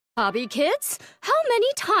HobbyKids, how many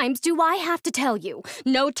times do I have to tell you?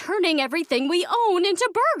 No turning everything we own into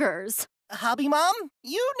burgers. Hobby Mom,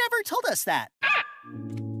 you never told us that.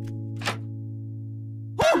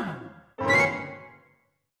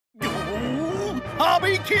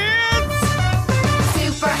 HobbyKids!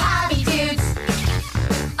 Super hobby dudes.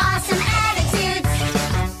 Awesome attitudes.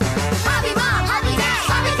 Hobby Mom, Hobby Dad,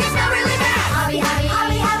 HobbyKids not really bad. Hobby, hobby,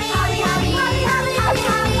 hobby, hobby, hobby, hobby, hobby, hobby, hobby,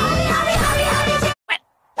 hobby, hobby, hobby, hobby, hobby. What?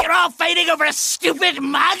 You're all fighting over a stupid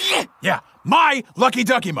mug? Yeah, my Lucky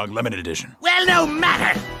Ducky mug, limited edition. Well, no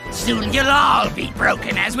matter. Soon you'll all be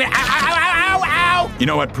broken as we... Ow, ow, ow, ow, ow! You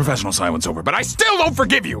know what? Professional silence over, but I still don't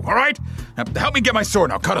forgive you, all right? Now, help me get my sword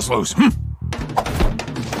now. Cut us loose.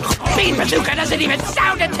 Bean Bazooka doesn't even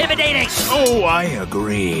sound intimidating! Oh, I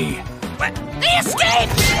agree. What? They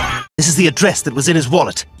escaped! This is the address that was in his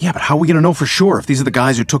wallet. Yeah, but how are we gonna know for sure if these are the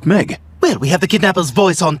guys who took Meg? Well, we have the kidnapper's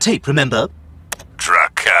voice on tape, remember?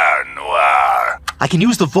 Drakkar Noir. I can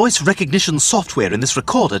use the voice recognition software in this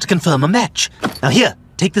recorder to confirm a match. Now here,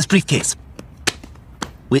 take this briefcase.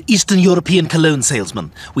 We're Eastern European cologne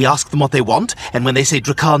salesmen. We ask them what they want, and when they say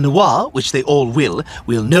Drakkar Noir, which they all will,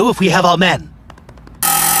 we'll know if we have our man.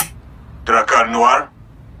 Drakkar Noir?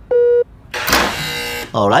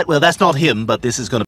 All right, well, that's not him, but this is going to